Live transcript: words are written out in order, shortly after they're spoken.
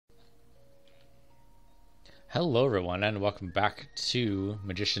Hello everyone and welcome back to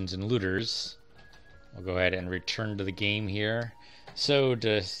Magicians and Looters. I'll go ahead and return to the game here. So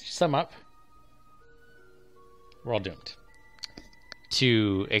to sum up, we're all doomed.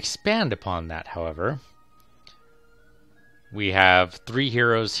 To expand upon that, however, we have three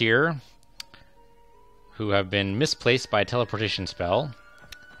heroes here who have been misplaced by a teleportation spell.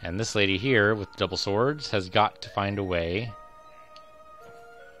 And this lady here with double swords has got to find a way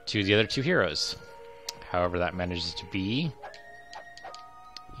to the other two heroes. However that manages to be.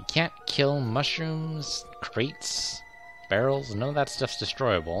 You can't kill mushrooms, crates, barrels, none of that stuff's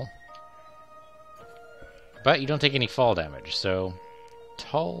destroyable. But you don't take any fall damage, so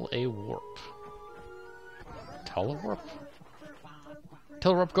Tull a warp. Tull a warp?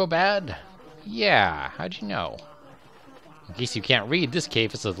 Tull a warp go bad? Yeah, how'd you know? In case you can't read, this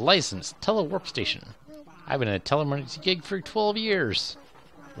cave is a licensed tele-warp station. I've been in a telemarketing gig for 12 years.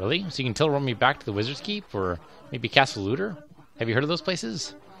 Really? So you can tele-warp me back to the Wizard's Keep, or maybe Castle Looter? Have you heard of those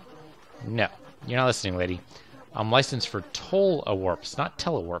places? No, you're not listening, lady. I'm licensed for toll-a-warps, not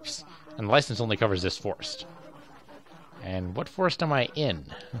tele-warps, and the license only covers this forest. And what forest am I in?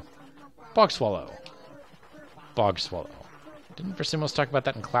 Bog Swallow. Bog Swallow. Didn't Versimos talk about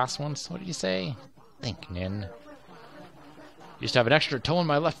that in class once? What did he say? Think, Nin. Used to have an extra toe in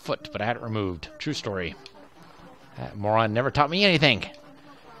my left foot, but I had it removed. True story. That moron never taught me anything.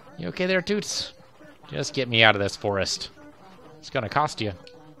 You okay there, Toots? Just get me out of this forest. It's gonna cost you.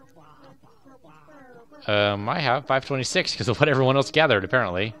 I have 526 because of what everyone else gathered,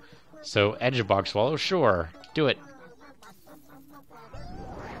 apparently. So, edge of Bog Swallow, sure. Do it.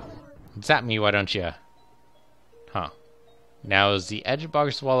 Zap me, why don't you? Huh. Now, is the edge of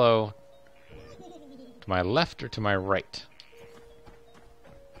Bog Swallow to my left or to my right?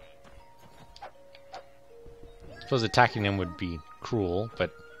 I suppose attacking them would be cruel,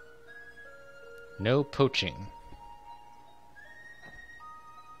 but no poaching.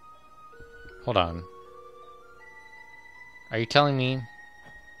 Hold on. Are you telling me...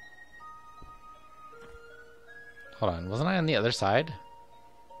 Hold on, wasn't I on the other side?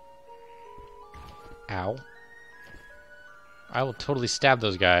 Ow. I will totally stab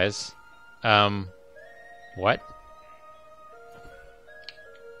those guys. What?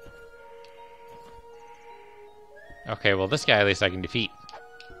 Okay, well this guy at least I can defeat.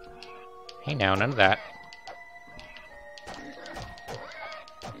 Hey now, none of that.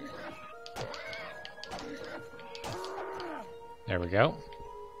 There we go.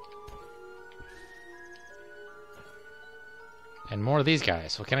 And more of these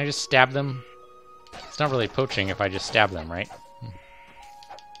guys. Well, can I just stab them? It's not really poaching if I just stab them, right?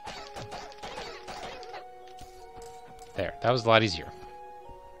 There, that was a lot easier.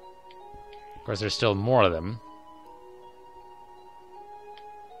 Of course, there's still more of them.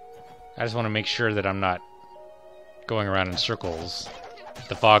 I just want to make sure that I'm not going around in circles.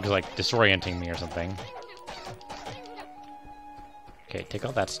 The fog's like disorienting me or something. Okay, take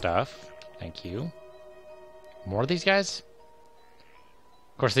all that stuff. Thank you. More of these guys?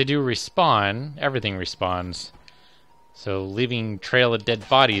 Of course, they do respawn. Everything respawns. So leaving trail of dead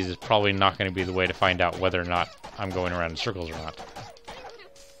bodies is probably not going to be the way to find out whether or not I'm going around in circles or not.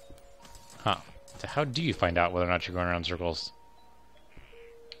 Huh. So how do you find out whether or not you're going around in circles?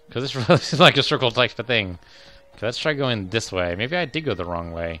 Because this really is like a circle type of thing. Okay, let's try going this way. Maybe I did go the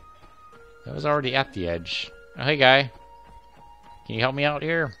wrong way. I was already at the edge. Oh, hey, guy. Can you help me out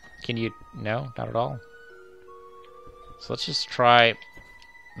here? Can you... No? Not at all? So let's just try...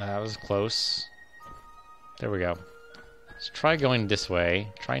 That was close. There we go. Let's try going this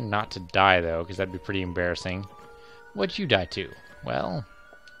way. Try not to die, though, because that'd be pretty embarrassing. What'd you die to? Well...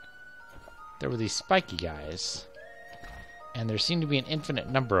 There were these spiky guys. And there seemed to be an infinite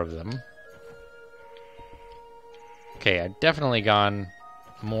number of them. Okay, I've definitely gone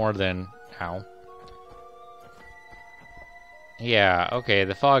more than... Ow. Yeah, okay,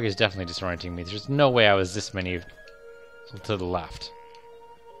 the fog is definitely disorienting me. There's no way I was this many to the left.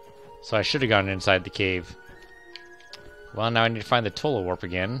 So I should have gone inside the cave. Well, now I need to find the Tola Warp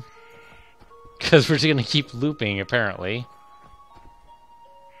again. Because we're just going to keep looping, apparently.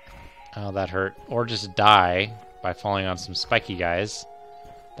 Oh, that hurt. Or just die by falling on some spiky guys.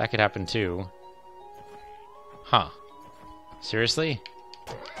 That could happen too. Huh. Seriously?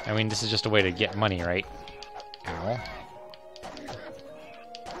 I mean, this is just a way to get money, right? Ow.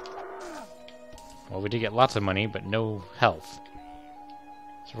 Well, we did get lots of money, but no health.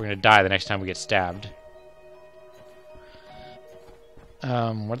 So we're gonna die the next time we get stabbed.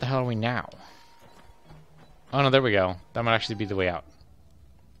 Where the hell are we now? Oh no, there we go. That might actually be the way out.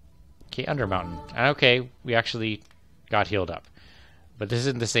 Okay, Undermountain. And okay, we actually got healed up. But this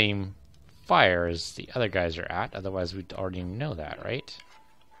isn't the same fire as the other guys are at. Otherwise, we'd already know that, right?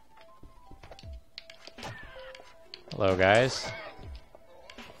 Hello, guys.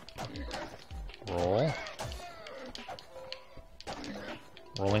 Roll.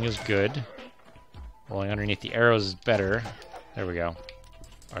 Rolling is good. Rolling underneath the arrows is better. There we go.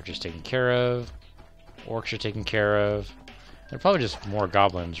 Archer's taken care of. Orcs are taken care of. They're probably just more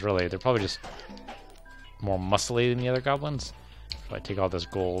goblins, really. They're probably just more muscly than the other goblins. If I take all this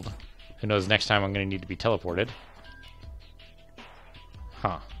gold, who knows next time I'm going to need to be teleported.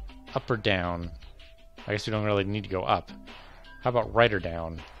 Huh. Up or down? I guess we don't really need to go up. How about right or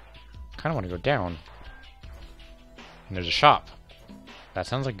down? Kind of want to go down. And there's a shop. That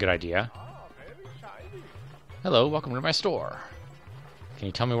sounds like a good idea. Hello, welcome to my store. Can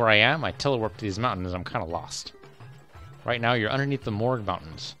you tell me where I am? I telewarp to these mountains. I'm kind of lost. Right now, you're underneath the Morg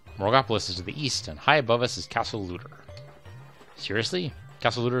Mountains. Morgopolis is to the east, and high above us is Castle Looter. Seriously?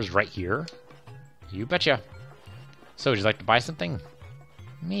 Castle Looter is right here? You betcha. So, would you like to buy something?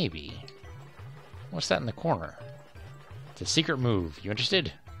 Maybe. What's that in the corner? It's a secret move. You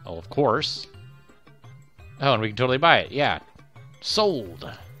interested? Oh, of course. Oh, and we can totally buy it. Yeah. Sold.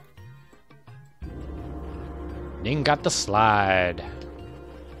 Ning got the slide.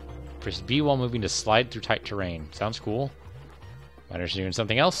 Press B while moving to slide through tight terrain. Sounds cool. Am I interested in doing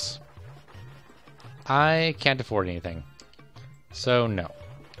something else? I can't afford anything. So, no.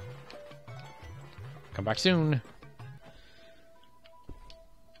 Come back soon.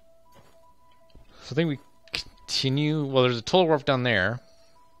 So I think we continue. Well, there's a total warp down there.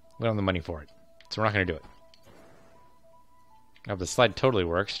 We don't have the money for it. So we're not going to do it. Now, the slide totally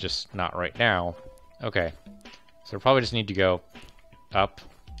works, just not right now. Okay. So we probably just need to go up.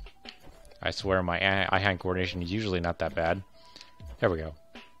 I swear my eye-hand coordination is usually not that bad. There we go.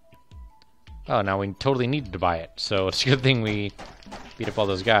 Oh, now we totally needed to buy it. So it's a good thing we beat up all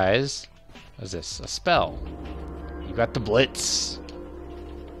those guys. What is this? A spell. You got the Blitz.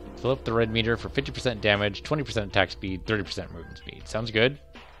 Fill up the red meter for 50% damage, 20% attack speed, 30% movement speed. Sounds good.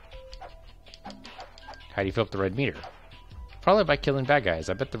 How do you fill up the red meter? Probably by killing bad guys.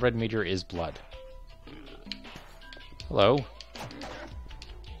 I bet the red meter is blood. Hello.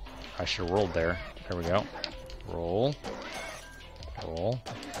 I should have rolled there. There we go. Roll. Roll.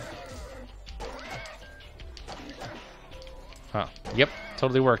 Huh. Yep.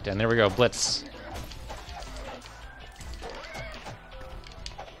 Totally worked. And there we go. Blitz.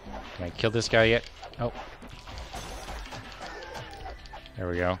 Can I kill this guy yet? Oh. There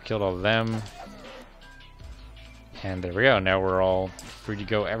we go. Killed all of them. And there we go. Now we're all free to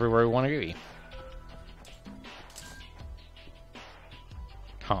go everywhere we want to be.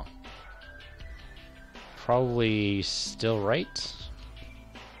 Huh. Probably still right.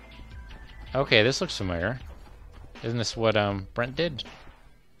 Okay, this looks familiar. Isn't this what Brent did?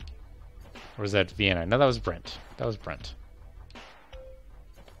 Or was that Vienna? No, that was Brent. That was Brent.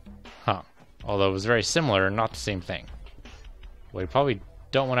 Huh. Although it was very similar, not the same thing. We probably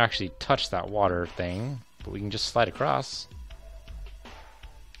don't want to actually touch that water thing, but we can just slide across.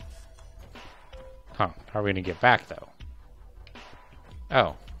 Huh. How are we going to get back, though?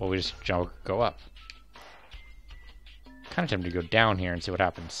 Oh. Well, we just go up. Kind of tempted to go down here and see what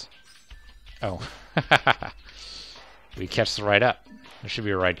happens. Oh. We catch the ride up. There should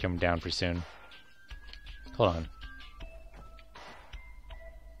be a ride coming down pretty soon. Hold on.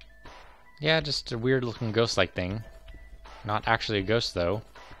 Yeah, just a weird looking ghost-like thing. Not actually a ghost, though.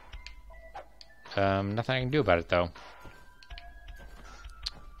 Nothing I can do about it, though.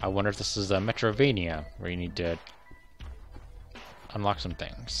 I wonder if this is a metroidvania, where you need to unlock some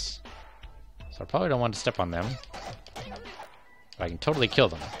things. So I probably don't want to step on them. But I can totally kill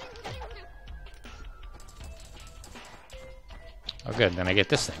them. Oh good, then I get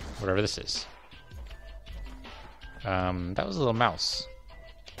this thing, whatever this is. That was a little mouse.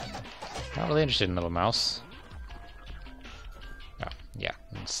 Not really interested in little mouse. Oh, yeah.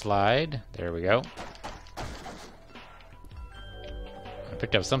 And slide. There we go. I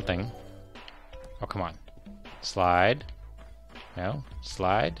picked up something. Oh, come on. Slide. No.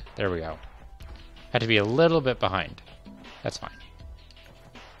 Slide. There we go. Had to be a little bit behind. That's fine.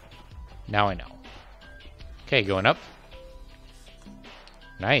 Now I know. Okay, going up.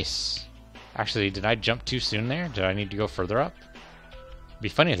 Nice. Actually, did I jump too soon there? Did I need to go further up? It'd be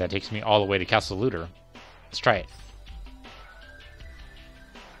funny if that takes me all the way to Castle Looter. Let's try it.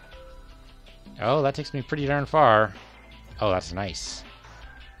 Oh, that takes me pretty darn far. Oh, that's nice.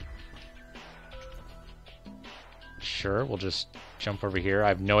 Sure, we'll just jump over here. I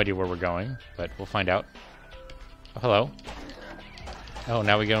have no idea where we're going, but we'll find out. Oh, hello. Oh,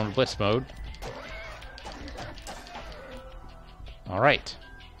 now we go into Blitz mode. Alright.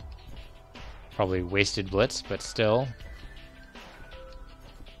 Probably wasted blitz, but still.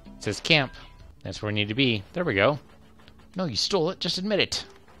 It says camp. That's where we need to be. There we go. No, you stole it. Just admit it.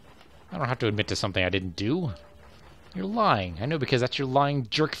 I don't have to admit to something I didn't do. You're lying. I know because that's your lying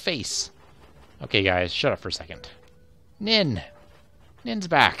jerk face. Okay, guys, shut up for a second. Nin! Nin's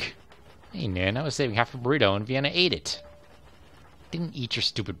back. Hey, Nin, I was saving half a burrito and Vienna ate it. Didn't eat your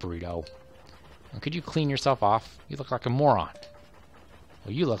stupid burrito. And could you clean yourself off? You look like a moron.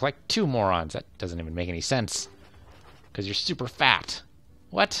 Well, you look like two morons. That doesn't even make any sense. Because you're super fat.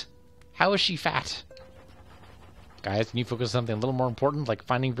 What? How is she fat? Guys, can you focus on something a little more important, like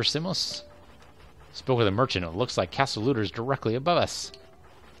finding Versimos? Spoke with a merchant. It looks like Castle Looter's directly above us.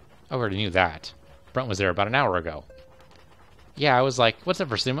 I already knew that. Brent was there about an hour ago. Yeah, I was like, what's up,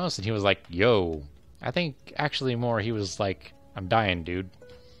 Versimos? And he was like, yo. I think, actually, more he was like, I'm dying, dude.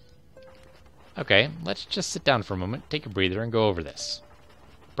 Okay, let's just sit down for a moment, take a breather, and go over this.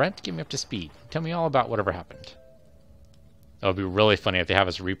 Brent, get me up to speed. Tell me all about whatever happened. It would be really funny if they have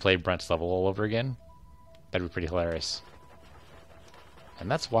us replay Brent's level all over again. That'd be pretty hilarious. And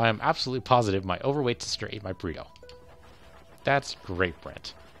that's why I'm absolutely positive my overweight sister ate my burrito. That's great,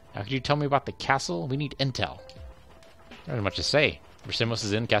 Brent. Now, could you tell me about the castle? We need intel. Not much to say. Versimos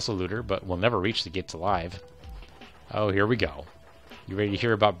is in Castle Looter, but we'll never reach the gates alive. Oh, here we go. You ready to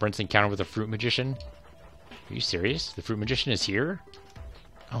hear about Brent's encounter with the fruit magician? Are you serious? The fruit magician is here?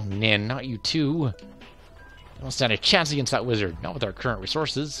 Oh, Nin, not you too. I don't stand a chance against that wizard, not with our current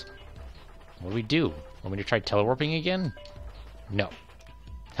resources. What do we do? Want me to try telewarping again? No.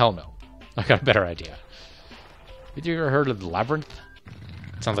 Hell no. I got a better idea. Have you ever heard of the Labyrinth?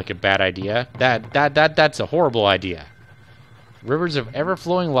 Sounds like a bad idea. That's a horrible idea. Rivers of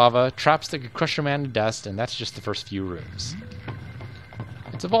ever-flowing lava, traps that could crush a man to dust, and that's just the first few rooms.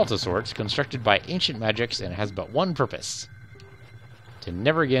 It's a vault of sorts, constructed by ancient magics, and it has but one purpose. To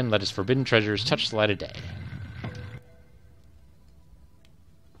never again let its forbidden treasures touch the light of day.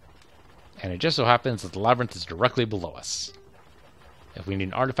 And it just so happens that the labyrinth is directly below us. If we need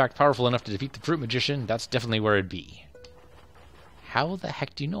an artifact powerful enough to defeat the fruit magician, that's definitely where it'd be. How the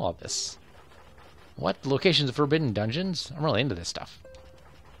heck do you know all this? What? Locations of forbidden dungeons? I'm really into this stuff.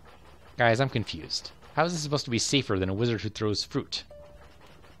 Guys, I'm confused. How is this supposed to be safer than a wizard who throws fruit?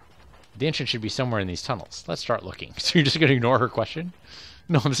 The entrance should be somewhere in these tunnels. Let's start looking. So you're just going to ignore her question?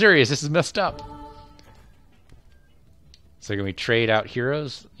 No, I'm serious. This is messed up. So can we trade out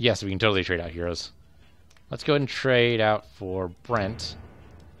heroes? Yes, we can totally trade out heroes. Let's go ahead and trade out for Brent.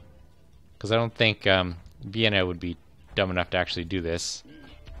 Because I don't think Vienna would be dumb enough to actually do this.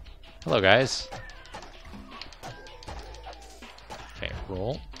 Hello, guys. Okay,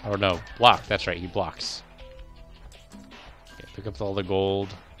 roll. Oh, no. Block. That's right. He blocks. Okay, pick up all the gold.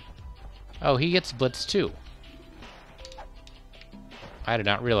 Oh, he gets blitz too. I did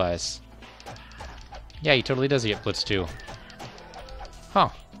not realize. Yeah, he totally does get blitz too. Huh.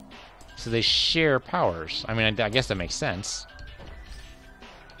 So they share powers. I mean, I guess that makes sense.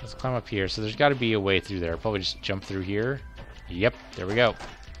 Let's climb up here. So there's got to be a way through there. Probably just jump through here. Yep, there we go.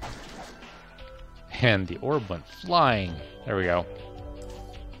 And the orb went flying. There we go.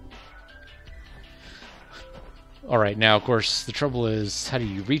 Alright, now, of course, the trouble is, how do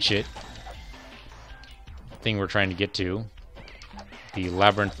you reach it? Thing we're trying to get to. The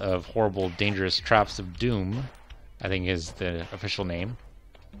Labyrinth of Horrible, Dangerous Traps of Doom, I think is the official name.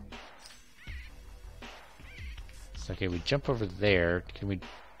 So, okay, we jump over there. Can we...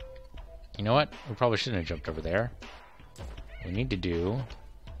 You know what? We probably shouldn't have jumped over there. What we need to do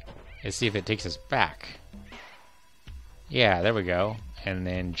is see if it takes us back. Yeah, there we go. And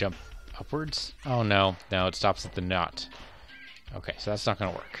then jump upwards. Oh, no. No, it stops at the knot. Okay, so that's not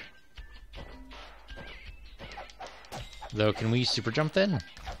going to work. Though, can we super jump then?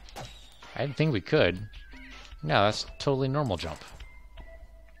 I didn't think we could. No, that's totally normal jump.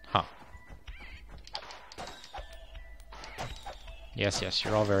 Huh. Yes, yes,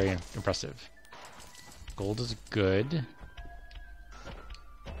 you're all very impressive. Gold is good.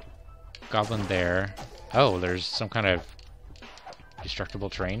 Goblin there. Oh, there's some kind of destructible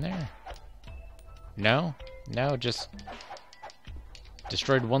terrain there? No? No, just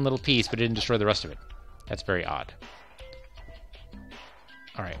destroyed one little piece, but didn't destroy the rest of it. That's very odd.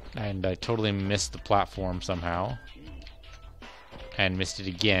 Alright, and I totally missed the platform somehow. And missed it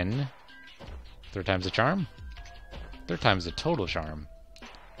again. Third time's a charm? Third time's a total charm.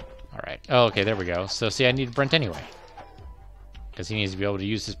 Alright. Oh, okay, there we go. So, see, I need Brent anyway. Because he needs to be able to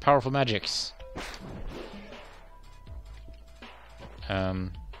use his powerful magics.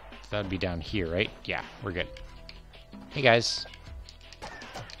 That'd be down here, right? Yeah, we're good. Hey, guys.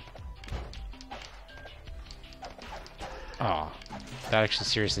 Oh, that actually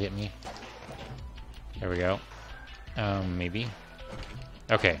seriously hit me. There we go. Maybe.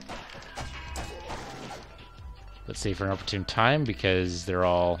 Okay. Let's save for an opportune time because they're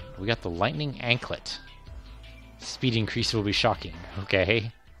all... We got the lightning anklet. Speed increase will be shocking.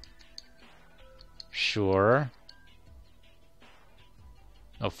 Okay. Sure.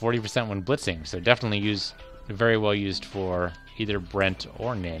 Oh, 40% when blitzing. So definitely very well used for either Brent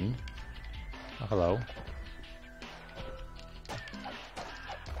or Nin. Oh, hello.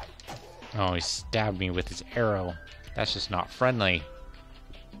 Oh, he stabbed me with his arrow. That's just not friendly.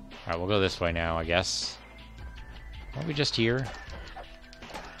 Alright, we'll go this way now, I guess. Aren't we just here?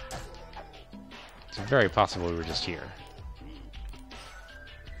 It's very possible we were just here.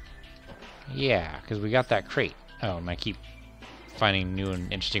 Yeah, because we got that crate. Oh, and I keep finding new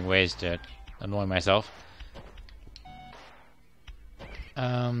and interesting ways to annoy myself.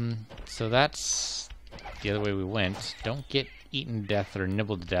 So that's the other way we went. Don't get eaten to death or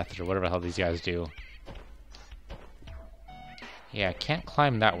nibbled to death or whatever the hell these guys do. Yeah, I can't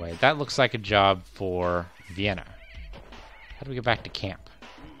climb that way. That looks like a job for Vienna. How do we get back to camp?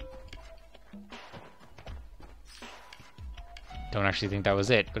 Don't actually think that was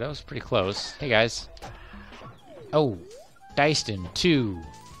it, but that was pretty close. Hey, guys. Oh, Dyston 2.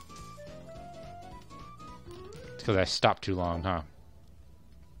 It's because I stopped too long, huh?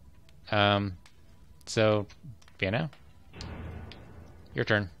 So, Vienna? Your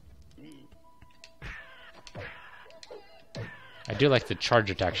turn. I do like the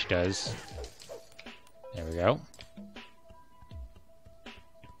charge attack she does. There we go.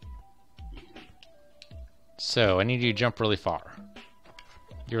 So, I need you to jump really far.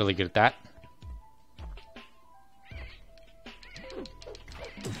 You're really good at that.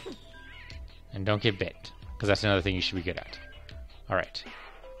 And don't get bit, because that's another thing you should be good at. Alright.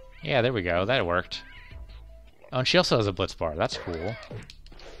 Yeah, there we go. That worked. Oh, and she also has a blitz bar. That's cool.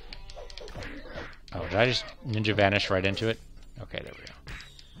 Oh, did I just ninja vanish right into it? Okay, there we go.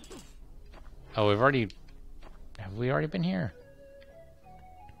 Oh, we've already... Have we already been here?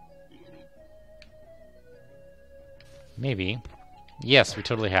 Maybe. Yes, we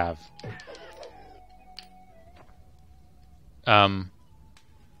totally have. How'd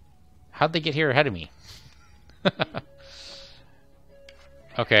they get here ahead of me?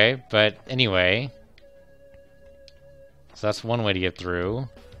 Okay, but anyway. So that's one way to get through.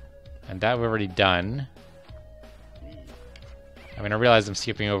 And that we've already done. I mean, I realize I'm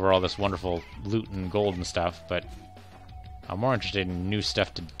skipping over all this wonderful loot and gold and stuff, but I'm more interested in new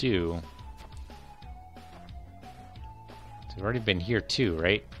stuff to do. So we've already been here too,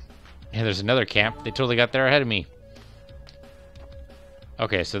 right? Yeah, there's another camp. They totally got there ahead of me.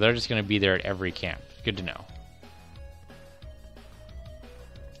 Okay, so they're just going to be there at every camp. Good to know.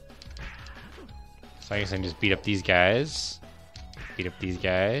 So I guess I can just beat up these guys. Beat up these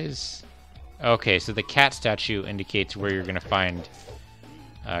guys. Okay, so the cat statue indicates where you're going to find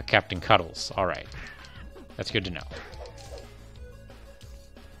Captain Cuddles. Alright. That's good to know.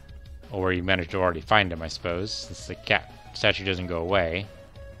 Or where you managed to already find him, I suppose, since the cat statue doesn't go away.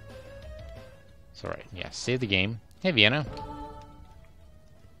 It's alright. Yeah, save the game. Hey, Vienna.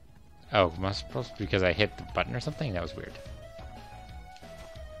 Oh, must supposed because I hit the button or something? That was weird.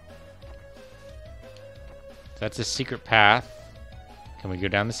 So that's a secret path. Can we go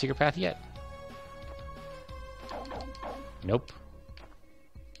down the secret path yet? Nope.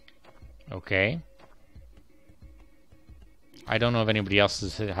 Okay. I don't know if anybody else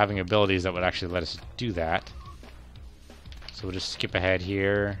is having abilities that would actually let us do that. So we'll just skip ahead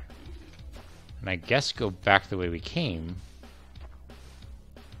here. And I guess go back the way we came.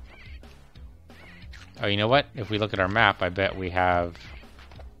 Oh, you know what? If we look at our map, I bet we have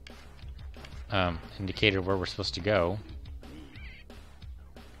indicated where we're supposed to go.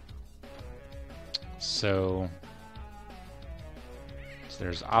 So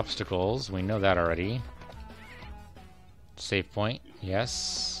there's obstacles. We know that already. Save point.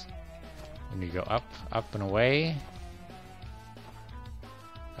 Yes. We need to go up, up and away.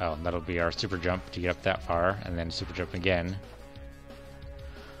 Oh, and that'll be our super jump to get up that far, and then super jump again.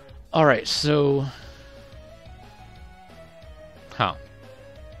 Alright, so... Huh.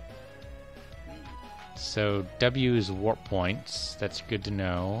 So, W is warp points. That's good to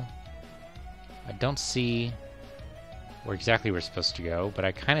know. I don't see where exactly we're supposed to go, but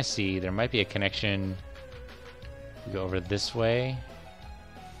I kind of see there might be a connection. We go over this way.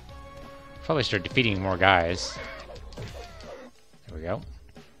 Probably start defeating more guys. There we go.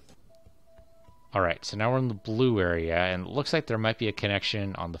 Alright, so now we're in the blue area, and it looks like there might be a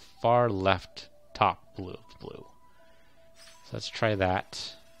connection on the far left top blue. So let's try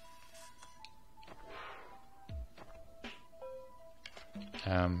that.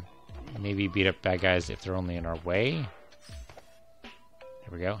 Maybe beat up bad guys if they're only in our way.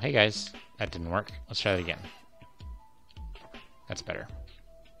 There we go. Hey guys, that didn't work. Let's try that again. That's better.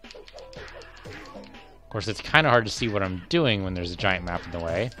 Of course, it's kind of hard to see what I'm doing when there's a giant map in the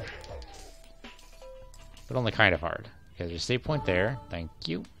way. But only kind of hard. Okay, there's a save point there. Thank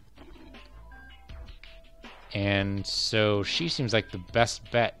you. And so she seems like the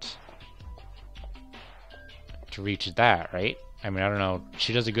best bet to reach that, right? I mean, I don't know.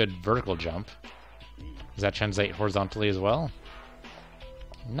 She does a good vertical jump. Does that translate horizontally as well?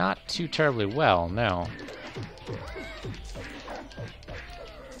 Not too terribly well, no.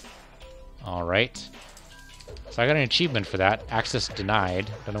 Alright. So I got an achievement for that. Access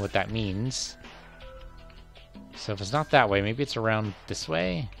denied. Don't know what that means. So if it's not that way, maybe it's around this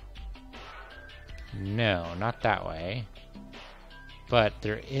way? No, not that way. But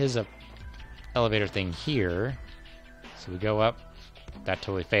there is a elevator thing here. So we go up. That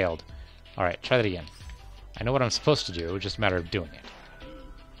totally failed. Alright, try that again. I know what I'm supposed to do, just a matter of doing it.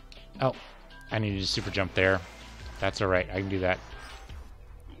 Oh, I need to super jump there. That's alright, I can do that.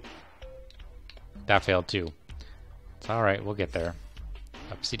 That failed too. It's alright, we'll get there.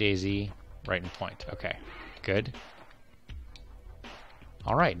 Upsy daisy, right in point. Okay, good.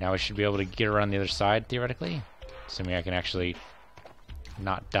 Alright, now I should be able to get around the other side, theoretically. Assuming I can actually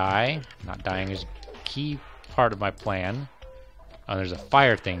not die. Not dying is a key part of my plan. Oh, there's a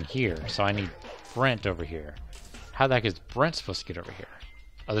fire thing here, so I need Brent over here. How the heck is Brent supposed to get over here?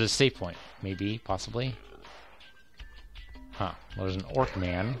 Oh, there's a save point. Maybe, possibly. Huh. Well, there's an orc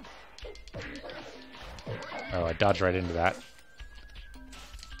man. Oh, I dodged right into that.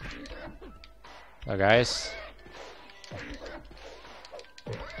 Hello, guys.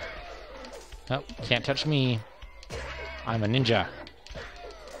 Oh, can't touch me. I'm a ninja.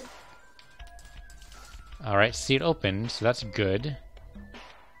 Alright, see it opened, so that's good.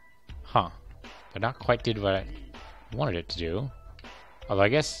 Huh. But not quite did what I wanted it to do. Although I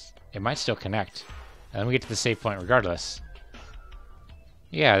guess it might still connect. And then we get to the save point regardless.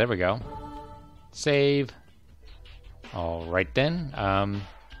 Yeah, there we go. Save. Alright then.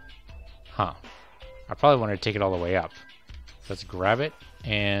 Huh. I probably wanted to take it all the way up. Let's grab it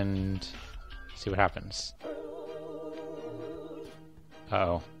and see what happens.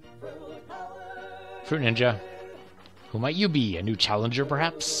 Uh-oh. Fruit Ninja. Who might you be? A new challenger,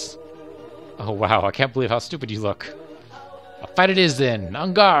 perhaps? Oh, wow. I can't believe how stupid you look. A fight it is, then.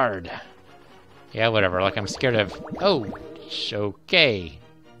 On guard. Yeah, whatever. Like, I'm scared of... Oh, okay.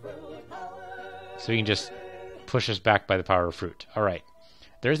 So you can just push us back by the power of fruit. All right.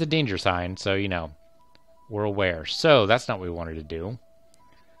 There's a danger sign, so, you know, we're aware. So, that's not what we wanted to do.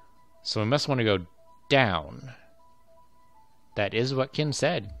 So we must want to go down. That is what Kin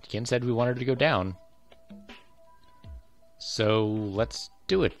said. Kin said we wanted to go down. So let's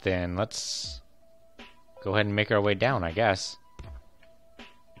do it then. Let's go ahead and make our way down, I guess.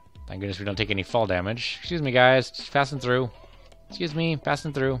 Thank goodness we don't take any fall damage. Excuse me, guys. Just passing through. Excuse me,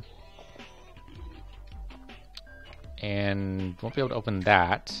 passing through. And won't be able to open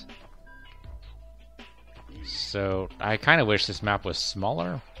that. So I kind of wish this map was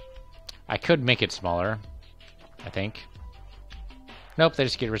smaller. I could make it smaller, I think. Nope, they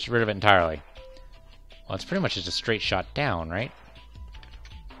just get rid of it entirely. Well, it's pretty much just a straight shot down, right?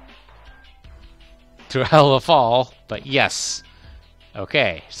 To a hell of a fall, but yes.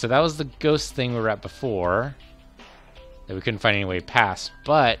 Okay, so that was the ghost thing we were at before. That we couldn't find any way past,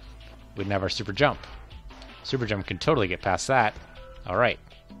 but we didn't have our super jump. Super jump can totally get past that. Alright.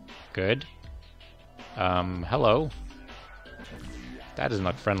 Good. Hello. That doesn't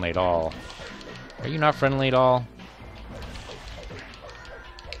look friendly at all. Are you not friendly at all?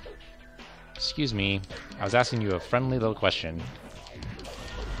 Excuse me. I was asking you a friendly little question.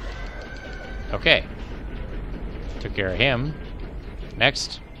 Okay. Took care of him.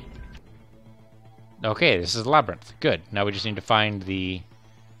 Next. Okay, this is Labyrinth. Good. Now we just need to find the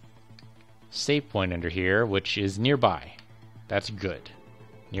save point under here, which is nearby. That's good.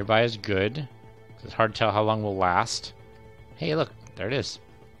 Nearby is good. It's hard to tell how long we'll last. Hey, look. There it is.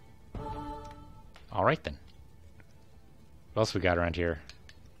 Alright then. What else we got around here?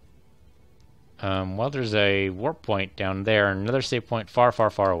 Well, there's a warp point down there, and another save point far, far,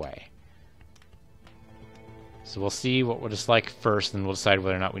 far away. So we'll see what it's like first, and we'll decide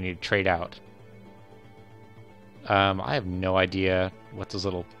whether or not we need to trade out. I have no idea what those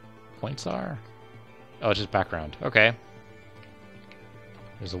little points are. Oh, it's just background. Okay.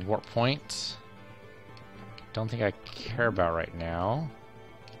 There's a warp point. Don't think I care about right now.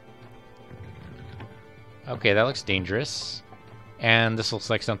 Okay, that looks dangerous. And this looks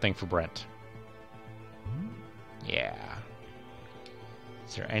like something for Brent. Yeah.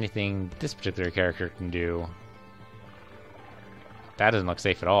 Is there anything this particular character can do? That doesn't look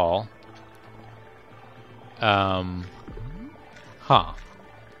safe at all. Huh.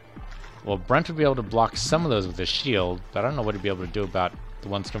 Well, Brent would be able to block some of those with his shield, but I don't know what he'd be able to do about the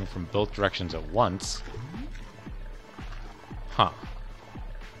ones coming from both directions at once. Huh.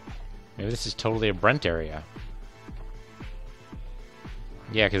 Maybe this is totally a Brent area.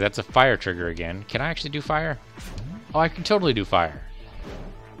 Yeah, because that's a fire trigger again. Can I actually do fire? Oh, I can totally do fire.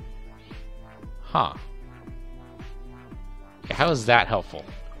 Huh. Yeah, how is that helpful?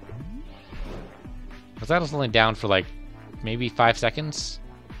 Because that was only down for like maybe 5 seconds.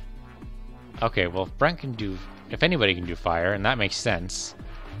 Okay, well, if Brent can do... If anybody can do fire, and that makes sense.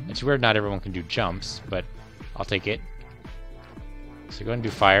 It's weird not everyone can do jumps, but I'll take it. So go ahead and do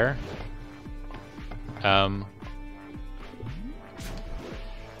fire.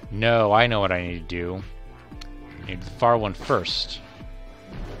 No, I know what I need to do. I need the far one first.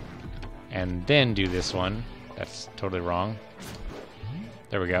 And then do this one. That's totally wrong.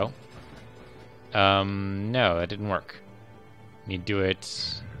 There we go. No, that didn't work. Need to do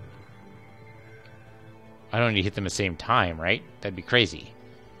it... I don't need to hit them at the same time, right? That'd be crazy.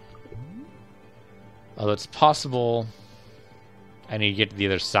 Although it's possible I need to get to the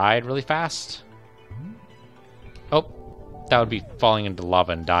other side really fast. Oh, that would be falling into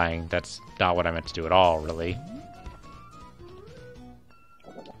lava and dying. That's not what I meant to do at all, really.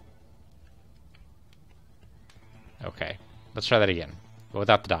 Okay, let's try that again, but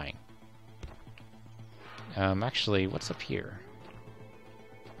without the dying. Actually, what's up here?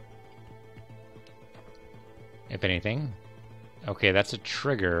 If anything. Okay, that's a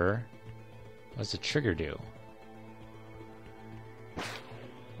trigger. What does the trigger do?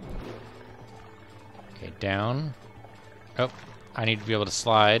 Okay, down. Oh, I need to be able to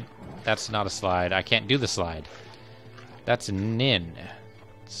slide. That's not a slide. I can't do the slide. That's a Nin.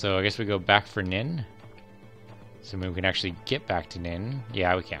 So I guess we go back for Nin. So maybe we can actually get back to Nin.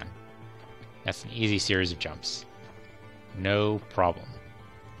 Yeah, we can. That's an easy series of jumps. No problem.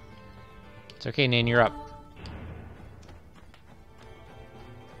 It's okay, Nin, you're up.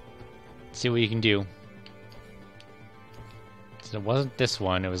 See what you can do. So it wasn't this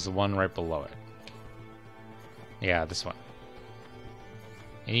one, it was the one right below it. Yeah, this one.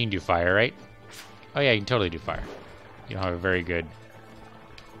 And you can do fire, right? Oh yeah, you can totally do fire. You don't have a very good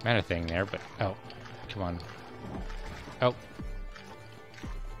mana thing there, but... Oh, come on. Oh.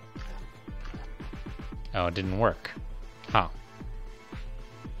 Oh, it didn't work. Huh.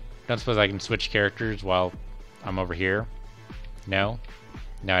 Don't suppose I can switch characters while I'm over here? No?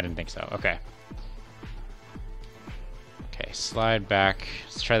 No, I didn't think so. Okay. Okay, slide back.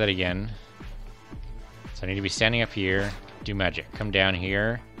 Let's try that again. So I need to be standing up here. Do magic. Come down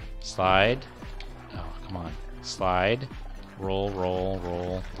here. Slide. Oh, come on. Slide. Roll, roll,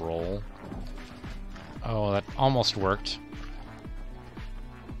 roll, roll. Oh, that almost worked.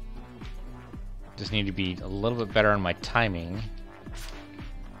 Just need to be a little bit better on my timing.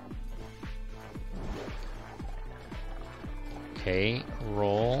 Okay,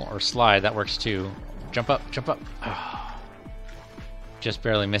 roll or slide, that works too. Jump up, jump up. Oh, just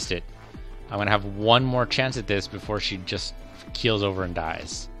barely missed it. I'm gonna have one more chance at this before she just keels over and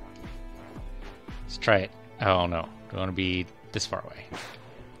dies. Let's try it. Oh no, don't want to be this far away.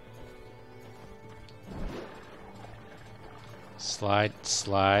 Slide,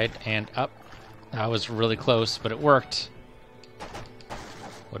 slide, and up. That was really close, but it worked.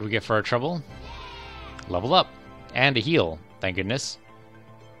 What do we get for our trouble? Level up and a heal. Thank goodness.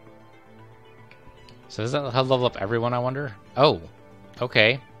 So does that level up everyone, I wonder? Oh,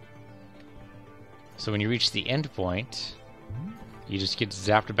 okay. So when you reach the end point, you just get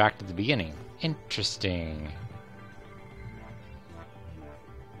zapped back to the beginning. Interesting.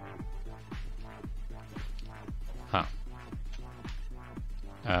 Huh.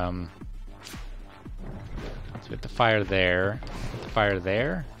 So we have the fire there. The fire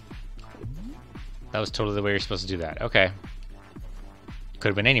there. That was totally the way you're supposed to do that. Okay. Could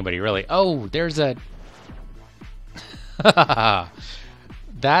have been anybody, really. Oh, there's a...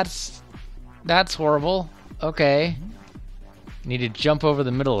 That's horrible. Okay. Need to jump over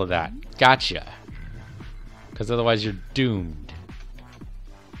the middle of that. Gotcha. Because otherwise you're doomed.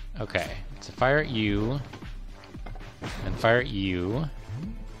 Okay. So fire at you. And fire at you.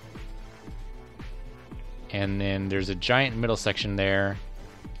 And then there's a giant middle section there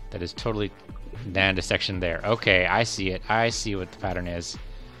that is totally... And a section there. Okay, I see it. I see what the pattern is.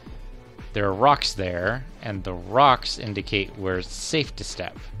 There are rocks there, and the rocks indicate where it's safe to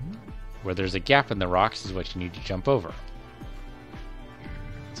step. Where there's a gap in the rocks is what you need to jump over.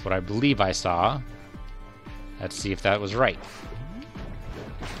 That's what I believe I saw. Let's see if that was right.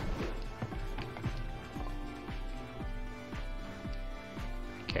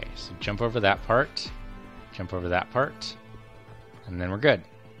 jump over that part, jump over that part, and then we're good.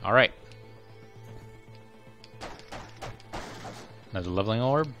 All right. Another leveling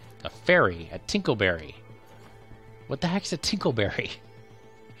orb. A fairy. A tinkleberry. What the heck's a tinkleberry?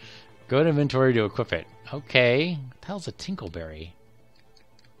 Go to inventory to equip it. Okay. What the hell's a tinkleberry?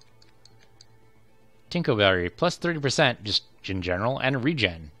 Tinkleberry. Plus 30% just in general and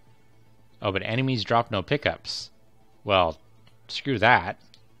regen. Oh, but enemies drop no pickups. Well, screw that.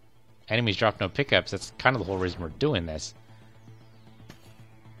 Enemies drop no pickups. That's kind of the whole reason we're doing this.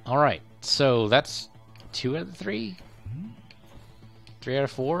 Alright. So that's 2 out of 3? 3 out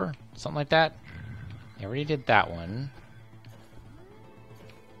of 4? Something like that? I already did that one.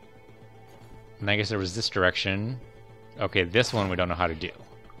 And I guess there was this direction. Okay, this one we don't know how to do.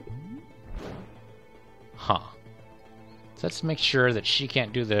 Huh. So let's make sure that she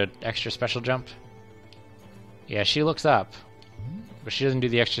can't do the extra special jump. Yeah, she looks up. But she doesn't do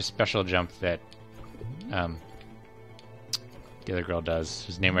the extra special jump that the other girl does,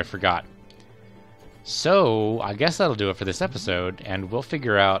 whose name I forgot. So, I guess that'll do it for this episode, and we'll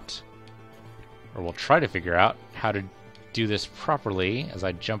figure out, or we'll try to figure out, how to do this properly as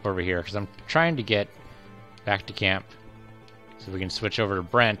I jump over here, because I'm trying to get back to camp so we can switch over to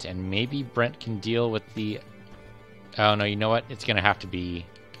Brent, and maybe Brent can deal with the... Oh, no, you know what? It's going to have to be...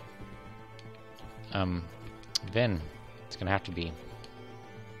 Vin. It's going to have to be...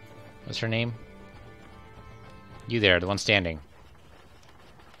 What's her name? You there, the one standing.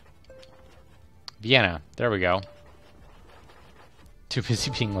 Vienna. There we go. Too busy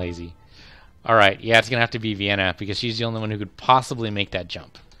being lazy. Alright, yeah, it's going to have to be Vienna, because she's the only one who could possibly make that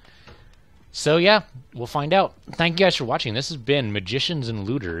jump. So, yeah, we'll find out. Thank you guys for watching. This has been Magicians and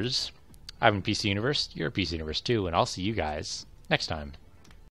Looters. I'm in PC Universe. You're a PC Universe too, and I'll see you guys next time.